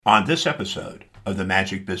On this episode of the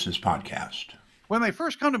Magic Business Podcast. When they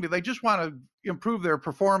first come to me, they just want to improve their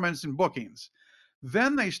performance and bookings.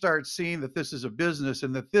 Then they start seeing that this is a business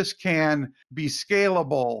and that this can be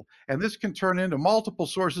scalable and this can turn into multiple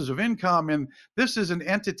sources of income. And this is an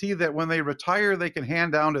entity that when they retire, they can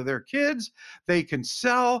hand down to their kids, they can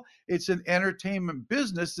sell. It's an entertainment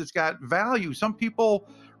business that's got value. Some people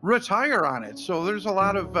retire on it. So there's a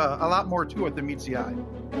lot more to it than meets the eye.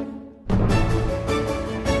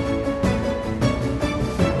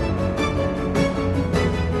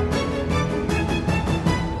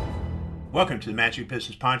 Welcome to the Magic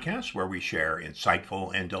Business Podcast, where we share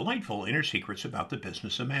insightful and delightful inner secrets about the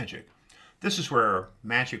business of magic. This is where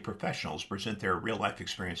magic professionals present their real-life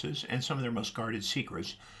experiences and some of their most guarded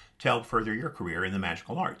secrets to help further your career in the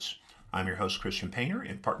magical arts. I'm your host, Christian Painter,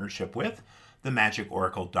 in partnership with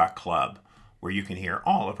themagicOracle.club, where you can hear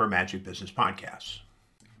all of our Magic Business podcasts.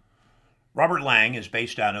 Robert Lang is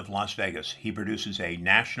based out of Las Vegas. He produces a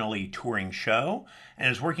nationally touring show and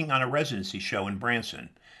is working on a residency show in Branson.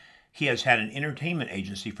 He has had an entertainment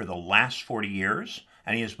agency for the last 40 years,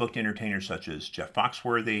 and he has booked entertainers such as Jeff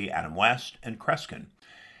Foxworthy, Adam West, and Kreskin.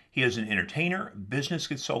 He is an entertainer, business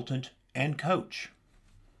consultant, and coach.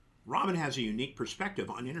 Robin has a unique perspective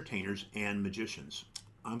on entertainers and magicians.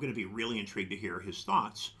 I'm going to be really intrigued to hear his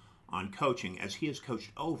thoughts on coaching, as he has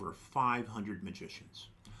coached over 500 magicians.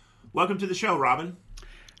 Welcome to the show, Robin.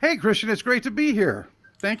 Hey, Christian, it's great to be here.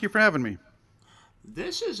 Thank you for having me.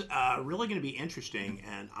 This is really going to be interesting,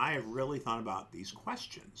 and I have really thought about these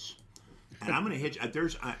questions. And I'm going to hit you.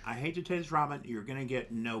 I hate to tell you this, Robin, you're going to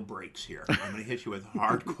get no breaks here. I'm going to hit you with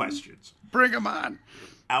hard questions. Bring them on.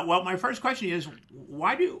 Well, my first question is,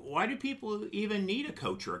 why do people even need a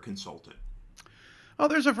coach or a consultant? Oh,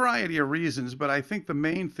 there's a variety of reasons, but I think the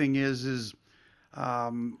main thing is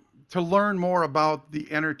to learn more about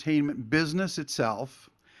the entertainment business itself.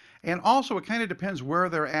 And also, it kind of depends where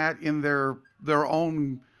they're at in their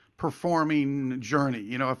own performing journey.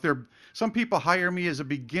 You know, some people hire me as a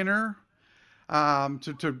beginner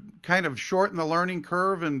to kind of shorten the learning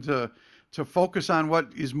curve and to focus on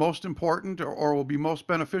what is most important or will be most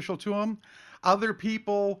beneficial to them. Other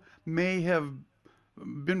people may have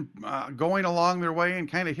been going along their way and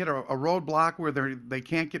kind of hit a roadblock where they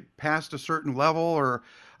can't get past a certain level, or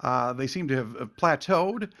they seem to have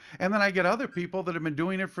plateaued. And then I get other people that have been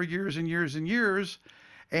doing it for years and years and years,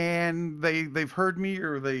 and they've heard me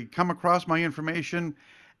or they come across my information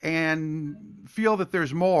and feel that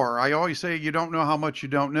there's more. I always say you don't know how much you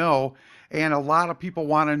don't know, and a lot of people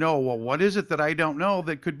want to know, well, what is it that I don't know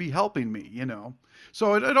that could be helping me, you know?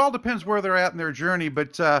 So it all depends where they're at in their journey,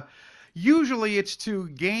 but usually it's to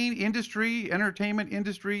gain entertainment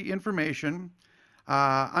industry information,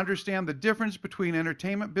 understand the difference between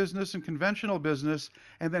entertainment business and conventional business,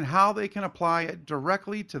 and then how they can apply it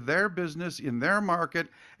directly to their business in their market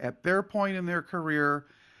at their point in their career.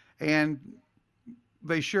 And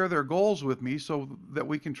they share their goals with me so that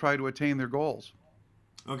we can try to attain their goals.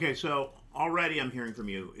 Okay, so already I'm hearing from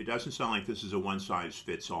you, it doesn't sound like this is a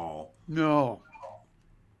one-size-fits-all. No.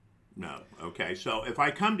 No. Okay, so if I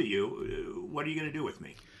come to you, what are you going to do with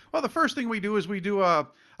me? Well, the first thing we do is we do a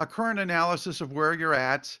current analysis of where you're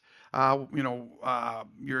at,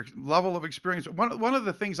 your level of experience. One of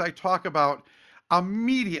the things I talk about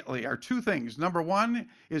immediately are two things. Number one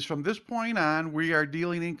is, from this point on, we are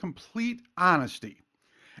dealing in complete honesty.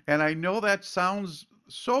 And I know that sounds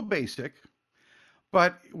so basic,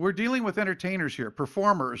 but we're dealing with entertainers here,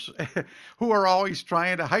 performers who are always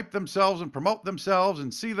trying to hype themselves and promote themselves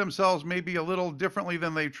and see themselves maybe a little differently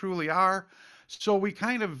than they truly are. So we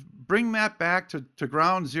kind of bring that back to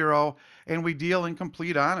ground zero, and we deal in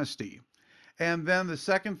complete honesty. And then the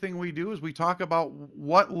second thing we do is we talk about,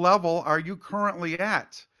 what level are you currently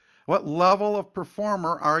at? What level of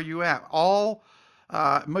performer are you at? All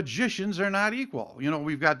magicians are not equal. You know,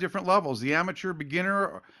 we've got different levels: the amateur,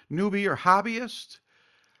 beginner, newbie, or hobbyist,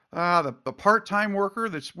 the part-time worker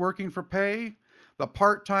that's working for pay, the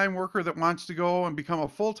part-time worker that wants to go and become a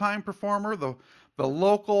full-time performer, the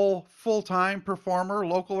local full-time performer,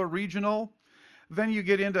 local or regional. Then you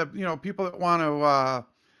get into, people that want to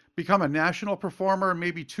become a national performer,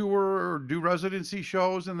 maybe tour or do residency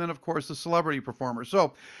shows, and then of course the celebrity performer.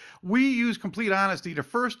 So we use complete honesty to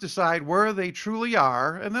first decide where they truly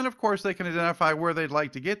are, and then of course they can identify where they'd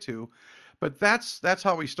like to get to. But that's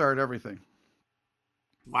how we start everything.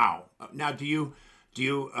 Wow. Now, do you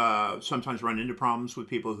sometimes run into problems with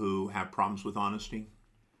people who have problems with honesty?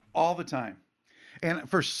 All the time. And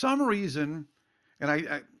for some reason,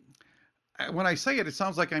 and when I say it, it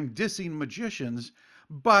sounds like I'm dissing magicians,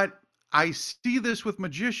 but I see this with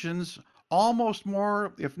magicians almost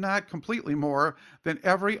more, if not completely more, than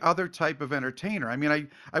every other type of entertainer. I mean,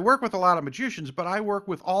 I work with a lot of magicians, but I work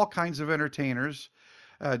with all kinds of entertainers,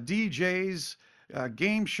 DJs,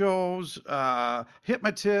 game shows,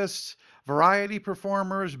 hypnotists, variety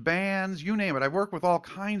performers, bands, you name it. I work with all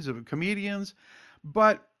kinds of comedians,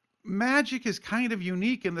 but magic is kind of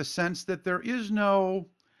unique in the sense that there is no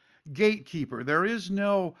gatekeeper. There is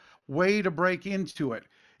no way to break into it.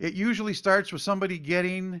 It usually starts with somebody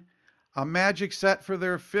getting a magic set for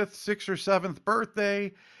their fifth, sixth, or seventh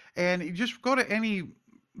birthday. And you just go to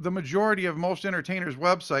the majority of most entertainers'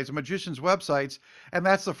 websites, magicians' websites, and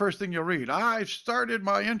that's the first thing you'll read. I started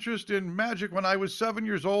my interest in magic when I was 7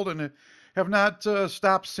 years old and have not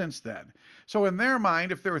stopped since then. So, in their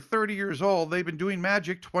mind, if they're 30 years old, they've been doing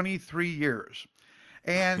magic 23 years.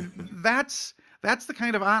 And that's the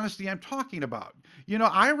kind of honesty I'm talking about.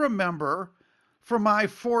 I remember for my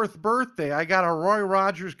fourth birthday, I got a Roy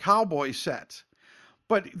Rogers cowboy set.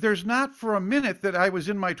 But there's not for a minute that I was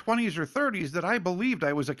in my 20s or 30s that I believed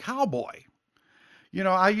I was a cowboy.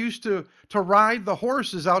 I used to ride the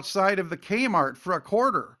horses outside of the Kmart for a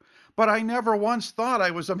quarter, but I never once thought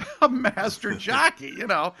I was a master jockey.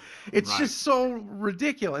 It's Right. just so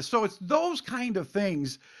ridiculous. So it's those kind of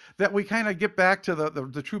things that we kind of get back to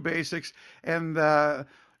the true basics, and the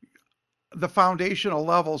foundational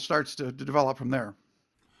level starts to develop from there.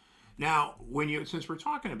 Now, since we're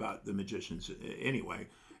talking about the magicians anyway,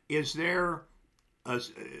 is there a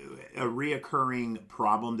reoccurring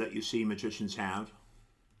problem that you see magicians have,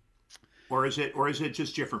 or is it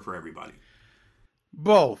just different for everybody?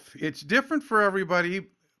 Both. It's different for everybody,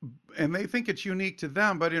 and they think it's unique to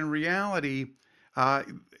them, but in reality, uh,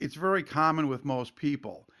 it's very common with most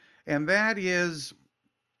people. And that is,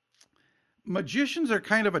 magicians are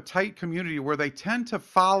kind of a tight community where they tend to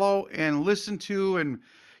follow and listen to and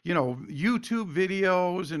YouTube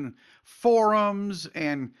videos and forums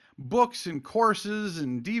and books and courses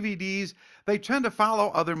and DVDs. They tend to follow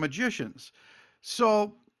other magicians.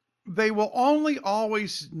 So they will only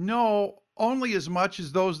always know only as much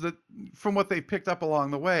as those that from what they picked up along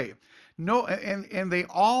the way. No, and they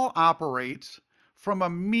all operate from a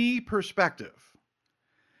me perspective.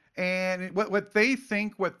 And what they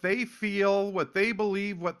think, what they feel, what they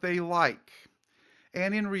believe, what they like.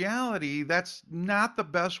 And in reality, that's not the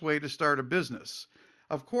best way to start a business.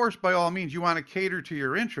 Of course, by all means, you want to cater to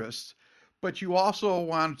your interests, but you also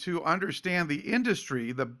want to understand the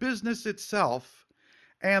industry, the business itself,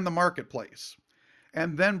 and the marketplace,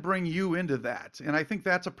 and then bring you into that. And I think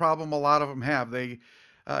that's a problem a lot of them have.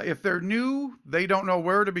 If they're new, they don't know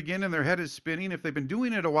where to begin and their head is spinning. If they've been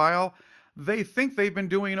doing it a while, they think they've been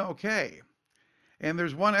doing okay. And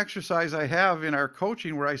there's one exercise I have in our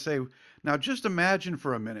coaching where I say, now just imagine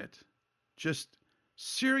for a minute, just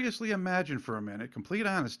seriously imagine for a minute, complete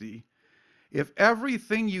honesty, if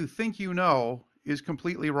everything you think you know is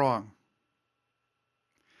completely wrong.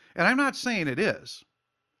 And I'm not saying it is,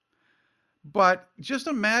 but just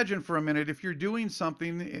imagine for a minute if you're doing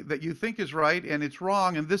something that you think is right and it's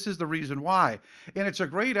wrong, and this is the reason why. And it's a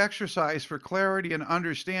great exercise for clarity and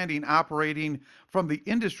understanding operating from the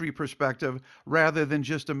industry perspective rather than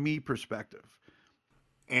just a me perspective.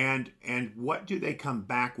 And what do they come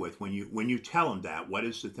back with when you tell them that? What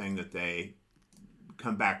is the thing that they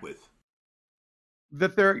come back with?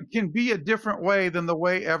 That there can be a different way than the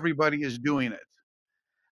way everybody is doing it.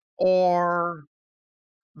 Or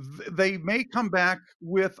they may come back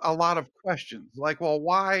with a lot of questions like, well,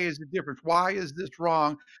 why is it different? Why is this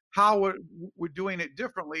wrong? How would doing it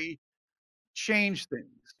differently change things?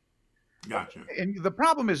 Gotcha. And the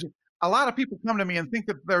problem is a lot of people come to me and think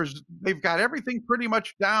that they've got everything pretty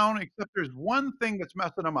much down except there's one thing that's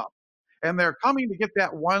messing them up. And they're coming to get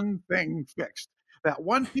that one thing fixed. That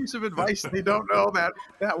one piece of advice they don't know,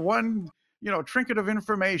 that one, trinket of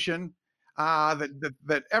information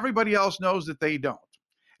that everybody else knows that they don't.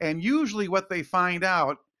 And usually what they find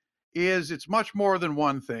out is it's much more than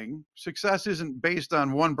one thing. Success isn't based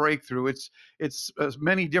on one breakthrough. It's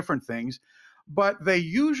many different things, but they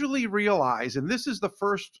usually realize, and this is the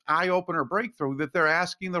first eye opener breakthrough, that they're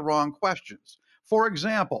asking the wrong questions. For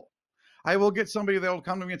example, I will get somebody that will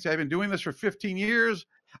come to me and say, I've been doing this for 15 years.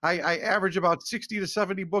 I average about 60 to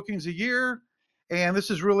 70 bookings a year, and this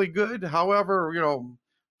is really good. However,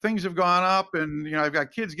 things have gone up, and I've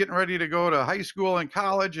got kids getting ready to go to high school and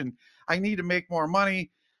college, and I need to make more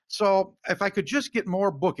money. So if I could just get more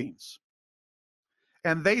bookings,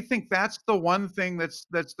 and they think that's the one thing that's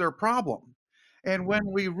their problem. And when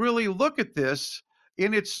we really look at this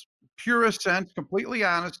in its purest sense, completely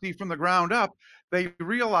honesty from the ground up, they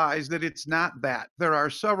realize that it's not that. There are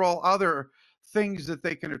several other things that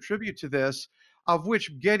they can attribute to this. of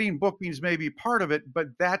which getting bookings may be part of it, but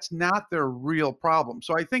that's not their real problem.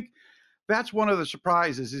 So I think that's one of the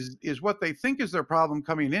surprises is what they think is their problem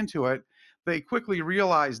coming into it. They quickly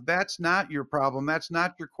realize that's not your problem, that's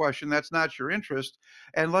not your question, that's not your interest,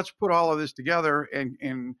 and let's put all of this together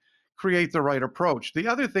and create the right approach. The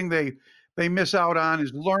other thing they miss out on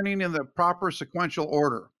is learning in the proper sequential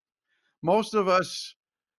order. Most of us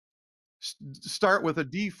start with a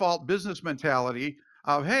default business mentality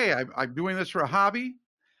of, hey, I'm doing this for a hobby.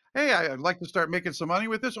 Hey, I'd like to start making some money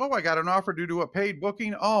with this. Oh, I got an offer to do a paid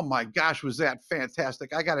booking. Oh my gosh, was that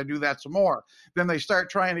fantastic? I got to do that some more. Then they start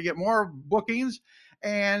trying to get more bookings,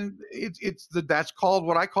 and that's called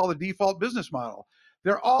what I call the default business model.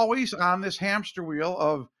 They're always on this hamster wheel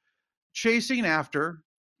of chasing after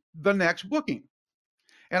the next booking.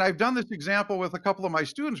 And I've done this example with a couple of my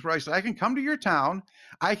students where I said, I can come to your town,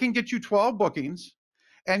 I can get you 12 bookings,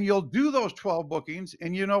 and you'll do those 12 bookings.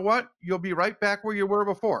 And you know what? You'll be right back where you were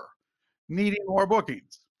before, needing more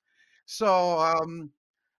bookings. So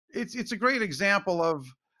it's a great example of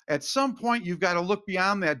at some point you've got to look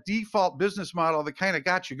beyond that default business model that kind of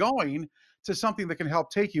got you going to something that can help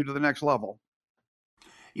take you to the next level.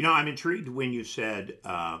 I'm intrigued when you said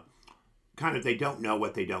kind of they don't know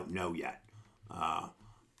what they don't know yet. Uh,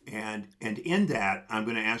 and in that, I'm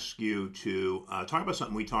going to ask you to talk about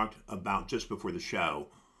something we talked about just before the show,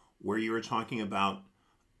 where you were talking about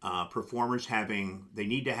performers they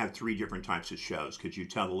need to have three different types of shows. Could you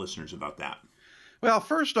tell the listeners about that? Well,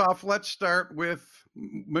 first off, let's start with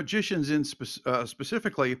magicians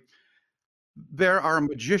specifically. There are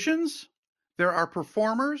magicians, there are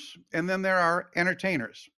performers, and then there are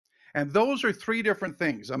entertainers. And those are three different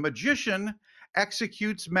things. A magician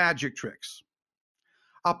executes magic tricks.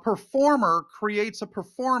 A performer creates a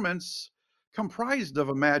performance comprised of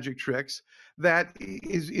a magic tricks that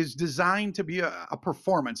is designed to be a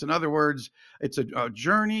performance. In other words, it's a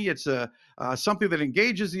journey. It's a something that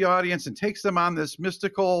engages the audience and takes them on this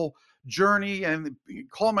mystical journey and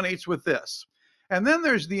culminates with this. And then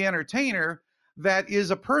there's the entertainer that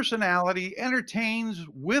is a personality, entertains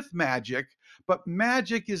with magic, but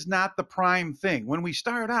magic is not the prime thing. When we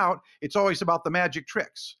start out, it's always about the magic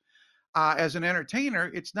tricks. As an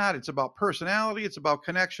entertainer, it's not. It's about personality, it's about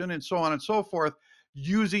connection, and so on and so forth,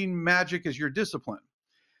 using magic as your discipline.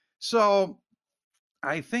 So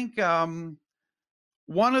I think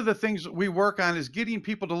one of the things that we work on is getting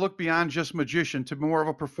people to look beyond just magician to more of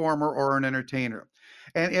a performer or an entertainer.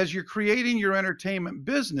 And as you're creating your entertainment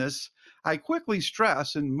business, I quickly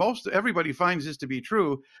stress, and most everybody finds this to be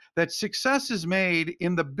true, that success is made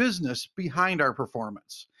in the business behind our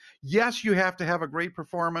performance. Yes, you have to have a great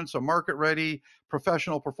performance, a market ready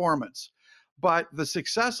professional performance, but the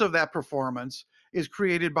success of that performance is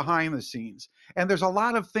created behind the scenes. And there's a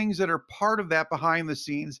lot of things that are part of that behind the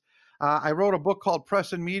scenes. I wrote a book called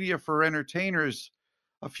Press and Media for Entertainers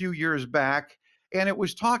a few years back, and it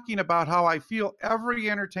was talking about how I feel every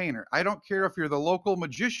entertainer, I don't care if you're the local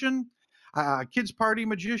magician, kids party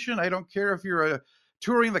magician, I don't care if you're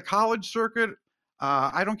touring the college circuit,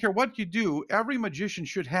 I don't care what you do, every magician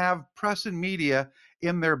should have press and media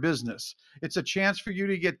in their business. It's a chance for you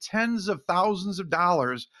to get tens of thousands of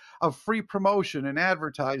dollars of free promotion and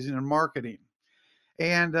advertising and marketing.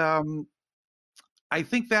 And I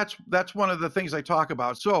think that's one of the things I talk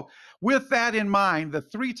about. So with that in mind, the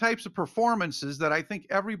three types of performances that I think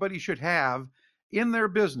everybody should have in their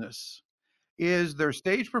business is their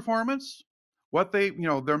stage performance, what they,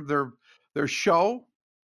 their show,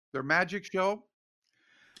 their magic show.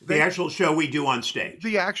 The They actual show we do on stage.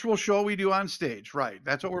 The actual show we do on stage, right?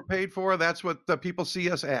 That's what we're paid for. That's what the people see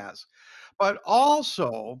us as. But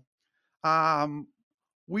also, um,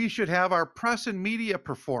 we should have our press and media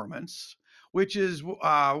performance, which is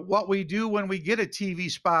what we do when we get a TV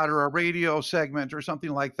spot or a radio segment or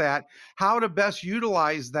something like that, how to best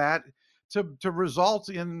utilize that to result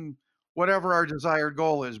in whatever our desired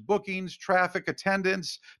goal is, bookings, traffic,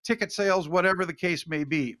 attendance, ticket sales, whatever the case may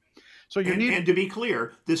be. So you And need and to be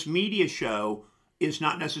clear, this media show is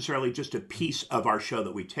not necessarily just a piece of our show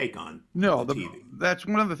that we take on No, the TV. that's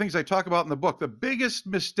one of the things I talk about in the book. The biggest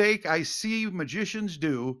mistake I see magicians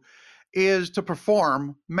do is to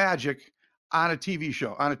perform magic on a TV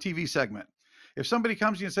show, on a TV segment. If somebody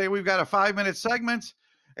comes to you and say, we've got a 5-minute segment,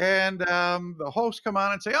 and the hosts come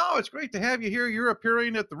on and say, oh, it's great to have you here. You're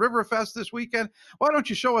appearing at the Riverfest this weekend. Why don't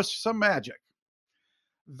you show us some magic?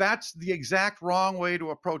 That's the exact wrong way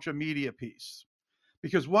to approach a media piece.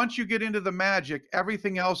 Because once you get into the magic,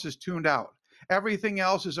 everything else is tuned out. Everything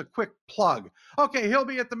else is a quick plug. Okay, he'll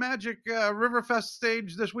be at the Magic Riverfest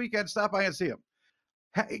stage this weekend. Stop by and see him.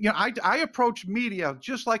 I approach media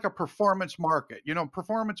just like a performance market.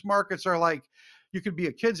 Performance markets are like, you could be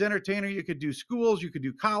a kids entertainer, you could do schools, you could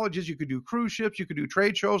do colleges, you could do cruise ships, you could do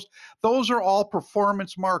trade shows. Those are all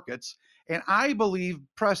performance markets. And I believe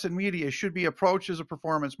press and media should be approached as a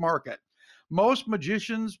performance market. Most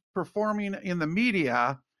magicians performing in the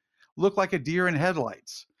media look like a deer in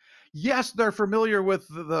headlights. Yes, they're familiar with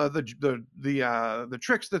the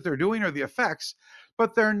tricks that they're doing or the effects,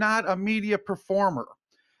 but they're not a media performer,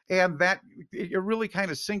 and that it really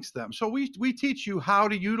kind of sinks them. So we teach you how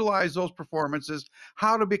to utilize those performances,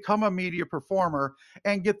 how to become a media performer,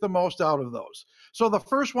 and get the most out of those. So the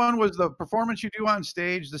first one was the performance you do on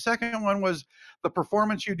stage. The second one was the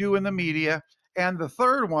performance you do in the media. And the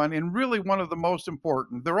third one, and really one of the most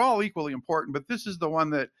important, they're all equally important, but this is the one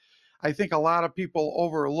that I think a lot of people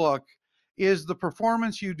overlook, is the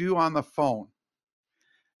performance you do on the phone.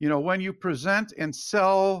 When you present and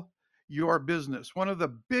sell your business, one of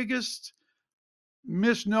the biggest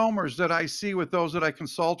misnomers that I see with those that I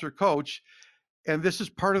consult or coach, and this is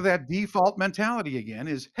part of that default mentality again,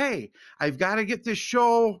 is, hey, I've got to get this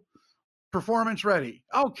show performance ready.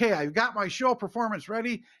 Okay, I've got my show performance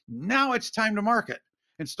ready. Now it's time to market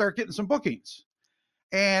and start getting some bookings.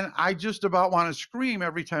 And I just about want to scream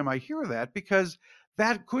every time I hear that, because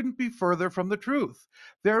that couldn't be further from the truth.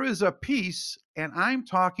 There is a piece, and I'm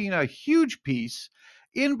talking a huge piece,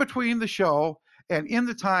 in between the show and in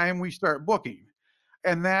the time we start booking.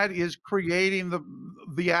 And that is creating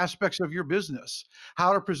the aspects of your business,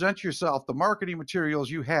 how to present yourself, the marketing materials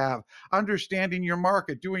you have, understanding your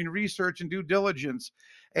market, doing research and due diligence,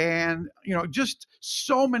 and just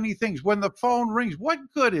so many things. When the phone rings, what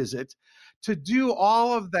good is it to do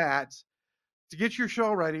all of that to get your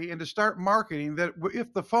show ready and to start marketing, that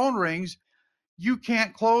if the phone rings, you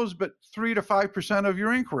can't close but 3 to 5% of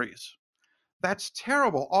your inquiries? That's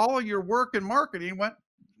terrible. All of your work in marketing went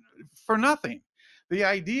for nothing. The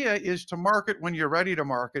idea is to market when you're ready to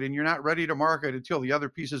market, and you're not ready to market until the other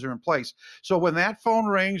pieces are in place. So when that phone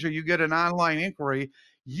rings or you get an online inquiry,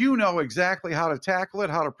 you know exactly how to tackle it,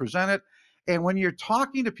 how to present it. And when you're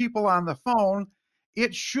talking to people on the phone,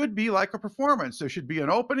 it should be like a performance. There should be an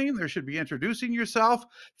opening, there should be introducing yourself,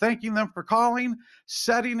 thanking them for calling,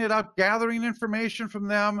 setting it up, gathering information from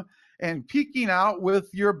them, and peeking out with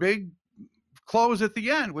your big close at the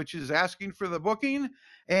end, which is asking for the booking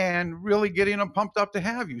and really getting them pumped up to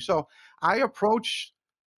have you. So I approach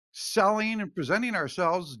selling and presenting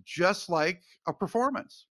ourselves just like a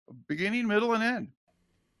performance, beginning, middle, and end.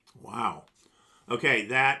 Wow. Okay,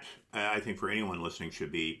 that I think for anyone listening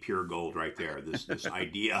should be pure gold right there. This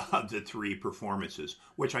idea of the three performances,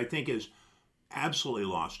 which I think is absolutely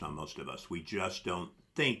lost on most of us. We just don't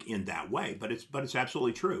think in that way, but it's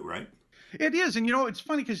absolutely true, right? It is. And it's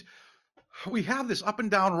funny because we have this up and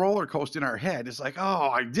down roller coaster in our head. It's like, oh,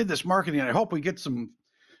 I did this marketing. I hope we get some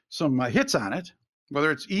hits on it,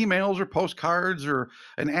 whether it's emails or postcards or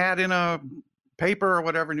an ad in a paper or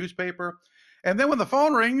whatever, newspaper. And then when the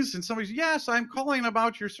phone rings and somebody's, yes, I'm calling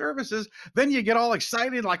about your services, then you get all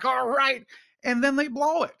excited, like, all right. And then they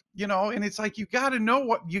blow it, and it's like, you got to know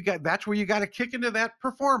what you got. That's where you got to kick into that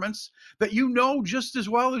performance that just as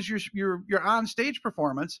well as your on stage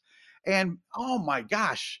performance. And oh my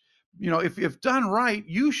gosh, if done right,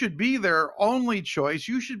 you should be their only choice.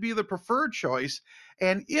 You should be the preferred choice.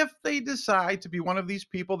 And if they decide to be one of these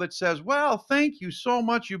people that says, well, thank you so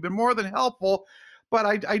much, you've been more than helpful, but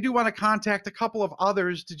I do want to contact a couple of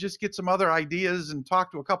others to just get some other ideas and talk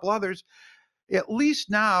to a couple others, at least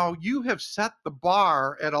now you have set the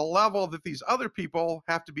bar at a level that these other people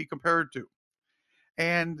have to be compared to.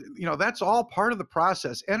 And, that's all part of the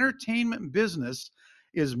process. Entertainment business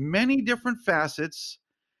is many different facets,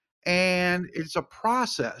 and it's a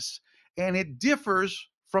process, and it differs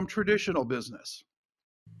from traditional business.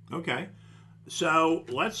 Okay. So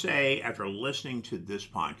let's say after listening to this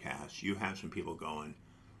podcast, you have some people going,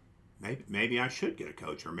 maybe I should get a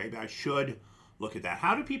coach, or maybe I should look at that.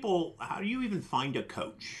 How do you even find a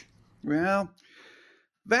coach? Well,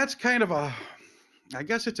 that's kind of I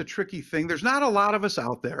guess it's a tricky thing. There's not a lot of us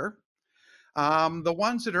out there. The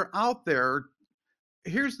ones that are out there,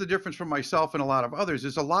 here's the difference from myself and a lot of others,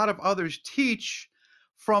 is a lot of others teach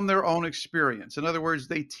from their own experience. In other words,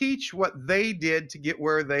 they teach what they did to get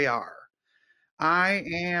where they are. I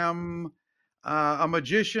am a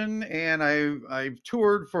magician, and I've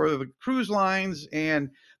toured for the cruise lines, and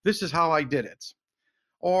this is how I did it.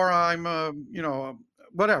 Or I'm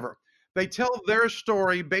whatever. They tell their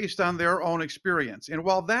story based on their own experience. And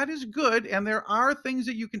while that is good, and there are things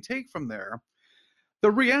that you can take from there, the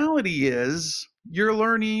reality is you're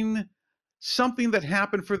learning something that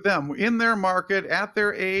happened for them in their market, at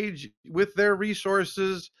their age, with their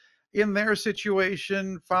resources, in their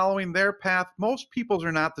situation, following their path. Most people's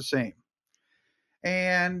are not the same.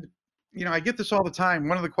 And I get this all the time.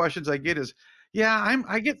 One of the questions I get is, "Yeah,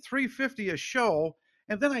 I get 350 a show."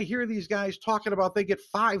 And then I hear these guys talking about they get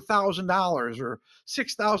 $5,000 or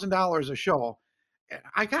 $6,000 a show.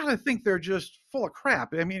 I gotta think they're just full of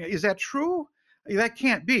crap. I mean, is that true? That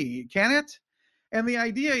can't be, can it? And the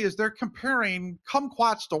idea is they're comparing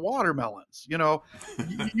kumquats to watermelons.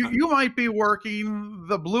 You might be working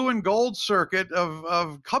the blue and gold circuit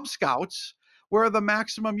of Cub Scouts, where the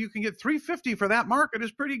maximum you can get 350 for that market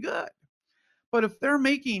is pretty good. But if they're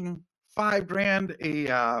making 5 grand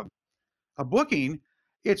a booking,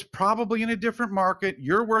 it's probably in a different market.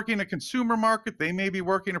 You're working a consumer market. They may be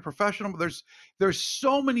working a professional. There's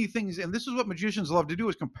so many things, and this is what magicians love to do: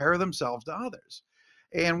 is compare themselves to others.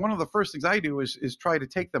 And one of the first things I do is try to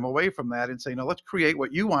take them away from that and say, no, let's create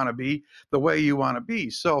what you want to be the way you want to be.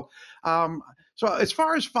 So as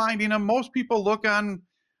far as finding them, most people look on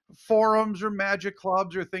forums or magic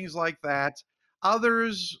clubs or things like that.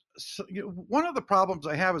 Others, one of the problems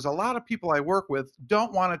I have is a lot of people I work with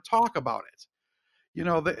don't want to talk about it.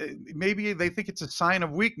 Maybe they think it's a sign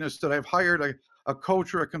of weakness that I've hired a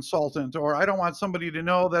coach or a consultant, or I don't want somebody to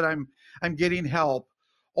know that I'm getting help,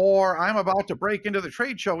 or I'm about to break into the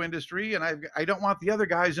trade show industry and I don't want the other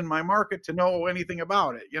guys in my market to know anything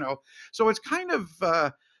about it. So it's kind of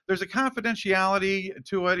there's a confidentiality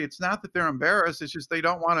to it. It's not that they're embarrassed; it's just they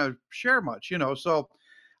don't want to share much. So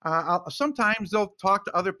sometimes they'll talk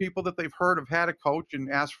to other people that they've heard have had a coach and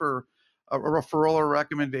ask for a referral or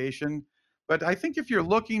recommendation. But I think if you're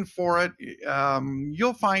looking for it,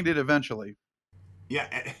 you'll find it eventually. Yeah,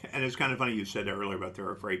 and it's kind of funny you said earlier about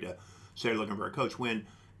they're afraid to say looking for a coach when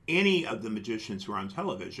any of the magicians who are on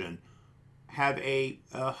television have a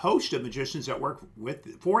host of magicians that work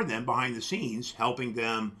with for them behind the scenes, helping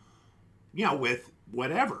them, with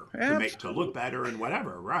whatever to look Absolutely. better and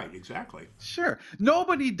whatever. Right? Exactly. Sure.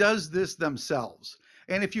 Nobody does this themselves.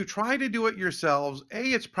 And if you try to do it yourselves, A,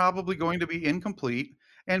 it's probably going to be incomplete,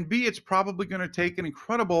 and B, it's probably going to take an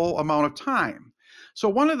incredible amount of time. So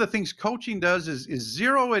one of the things coaching does is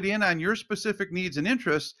zero it in on your specific needs and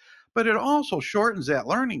interests, but it also shortens that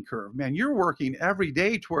learning curve. Man, you're working every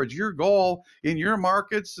day towards your goal in your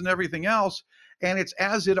markets and everything else, and it's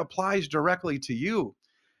as it applies directly to you.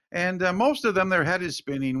 And most of them, their head is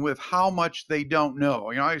spinning with how much they don't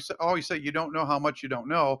know. I always say you don't know how much you don't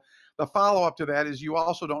know. The follow up to that is you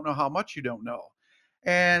also don't know how much you don't know,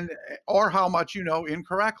 and or how much you know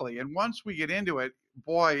incorrectly. And once we get into it,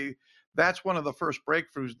 boy, that's one of the first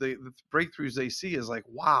breakthroughs they see is like,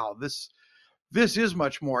 wow, this is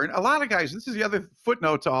much more. And a lot of guys, this is the other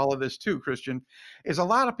footnote to all of this too, Christian, is a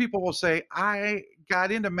lot of people will say, I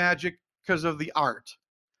got into magic because of the art.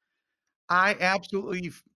 I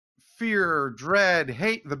absolutely fear, dread,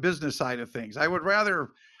 hate the business side of things. I would rather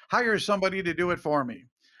hire somebody to do it for me.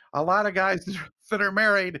 A lot of guys that are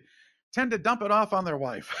married tend to dump it off on their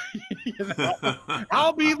wife. you know,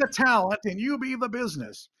 I'll be the talent and you be the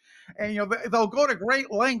business. And they'll go to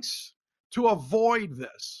great lengths to avoid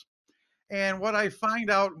this. And what I find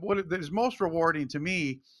out, what is most rewarding to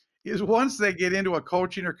me, is once they get into a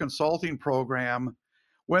coaching or consulting program,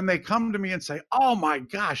 when they come to me and say, "Oh my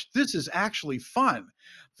gosh, this is actually fun.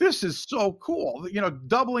 This is so cool.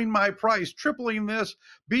 Doubling my price, tripling this,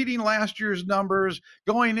 beating last year's numbers,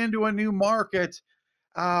 going into a new market.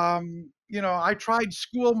 I tried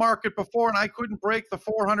school market before and I couldn't break the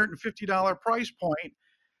 $450 price point,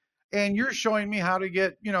 and you're showing me how to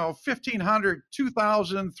get 1,500,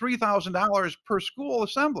 2,000, $3,000 per school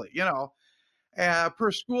assembly,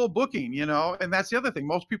 per school booking, and that's the other thing.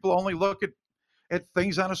 Most people only look at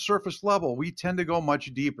things on a surface level. We tend to go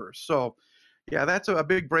much deeper. So, yeah, that's a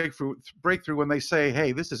big breakthrough when they say,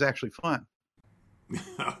 "Hey, this is actually fun."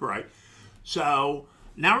 All right. So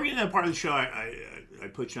now we're getting to the part of the show I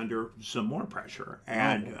put you under some more pressure,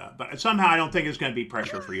 and Oh, but somehow I don't think it's going to be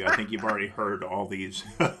pressure for you. I think you've already heard all these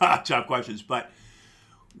tough questions. But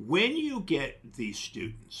when you get these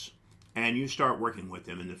students and you start working with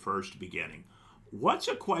them in the first beginning, what's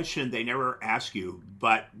a question they never ask you,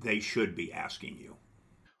 but they should be asking you?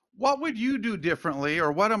 what would you do differently,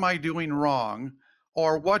 or what am I doing wrong,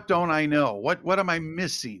 or what don't I know? What am I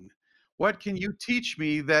missing? What can you teach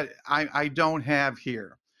me that I don't have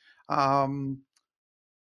here? Um,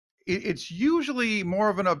 it's usually more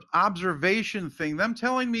of an observation thing, them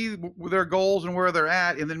telling me their goals and where they're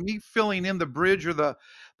at, and then me filling in the bridge or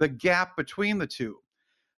the gap between the two.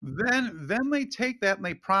 Then they take that and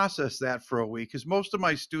they process that for a week. Because most of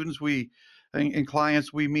my students and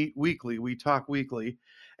clients, we meet weekly, we talk weekly,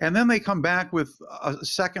 And then they come back with a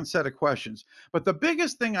second set of questions. But the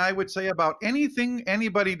biggest thing I would say about anything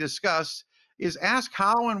anybody discuss is ask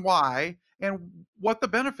how and why and what the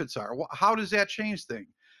benefits are. How does that change things?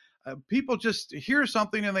 People just hear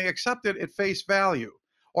something and they accept it at face value,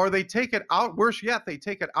 or they take it out. Worse yet, they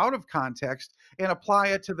take it out of context and apply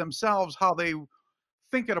it to themselves how they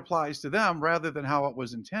think it applies to them rather than how it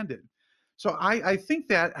was intended. So I think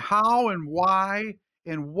that how and why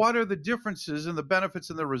and what are the differences and the benefits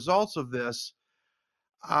and the results of this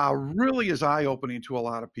really is eye-opening to a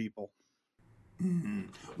lot of people. Mhm.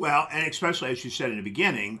 Well, and especially as you said in the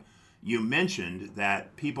beginning, you mentioned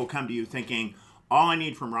that people come to you thinking, all I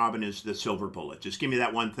need from Robin is the silver bullet. Just give me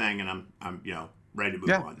that one thing, and I'm ready to move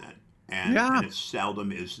Yeah, on then. And yeah. it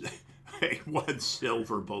seldom is a one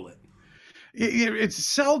silver bullet. It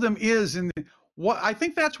seldom is, and what I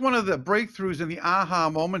think that's one of the breakthroughs and the aha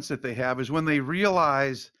moments that they have is when they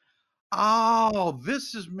realize, oh,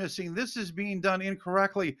 this is missing. This is being done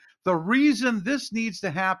incorrectly. The reason this needs to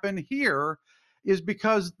happen here is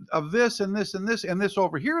because of this and this and this, and this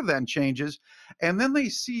over here then changes. And then they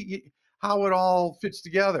see how it all fits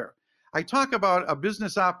together. I talk about a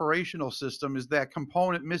business operational system is that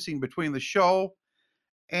component missing between the show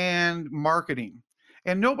and marketing.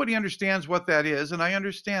 And nobody understands what that is, and I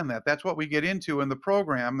understand that. That's what we get into in the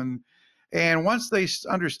program. And once they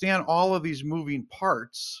understand all of these moving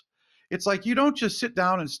parts, it's like you don't just sit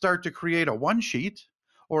down and start to create a one sheet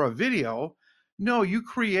or a video. No, you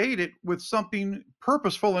create it with something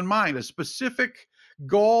purposeful in mind, a specific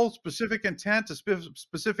goal, specific intent, a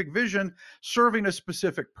specific vision, serving a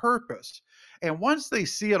specific purpose. And once they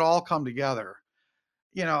see it all come together,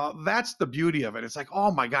 that's the beauty of it. It's like,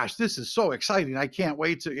 oh my gosh, this is so exciting. I can't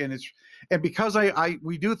wait to, and because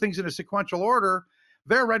we do things in a sequential order,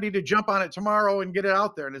 they're ready to jump on it tomorrow and get it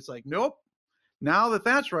out there. And it's like, nope. Now that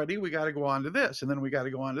that's ready, we got to go on to this, and then we got to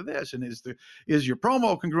go on to this. And is your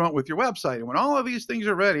promo congruent with your website? And when all of these things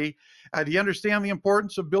are ready, do you understand the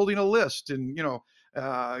importance of building a list and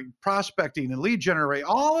prospecting and lead generate?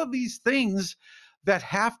 All of these things that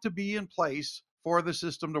have to be in place for the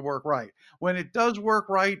system to work right. When it does work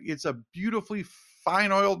right, it's a beautifully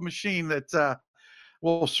fine-oiled machine that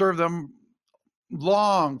will serve them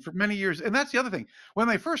long for many years. And that's the other thing. When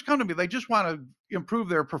they first come to me, they just want to improve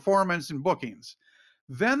their performance and bookings.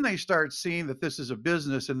 Then they start seeing that this is a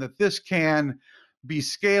business and that this can be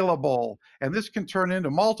scalable and this can turn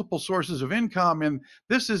into multiple sources of income. And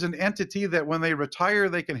this is an entity that when they retire,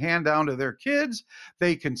 they can hand down to their kids,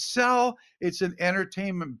 they can sell. It's an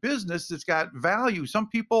entertainment business that's got value. Some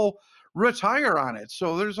people retire on it.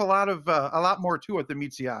 So there's a lot more to it than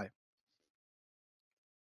meets the eye.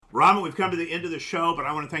 Robin, we've come to the end of the show, but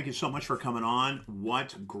I want to thank you so much for coming on.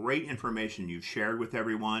 What great information you've shared with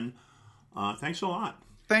everyone. Thanks a lot.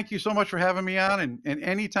 Thank you so much for having me on. And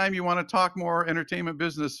anytime you want to talk more entertainment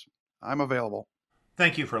business, I'm available.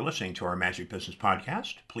 Thank you for listening to our Magic Business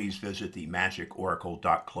Podcast. Please visit the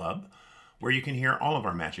magicoracle.club, where you can hear all of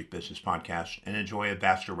our Magic Business podcasts and enjoy a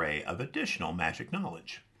vast array of additional magic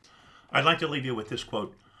knowledge. I'd like to leave you with this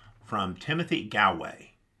quote from Timothy Galway.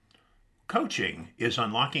 Coaching is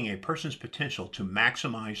unlocking a person's potential to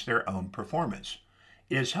maximize their own performance.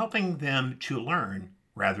 It is helping them to learn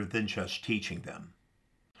rather than just teaching them.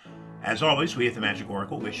 As always, we at the Magic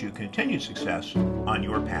Oracle wish you continued success on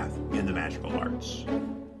your path in the magical arts.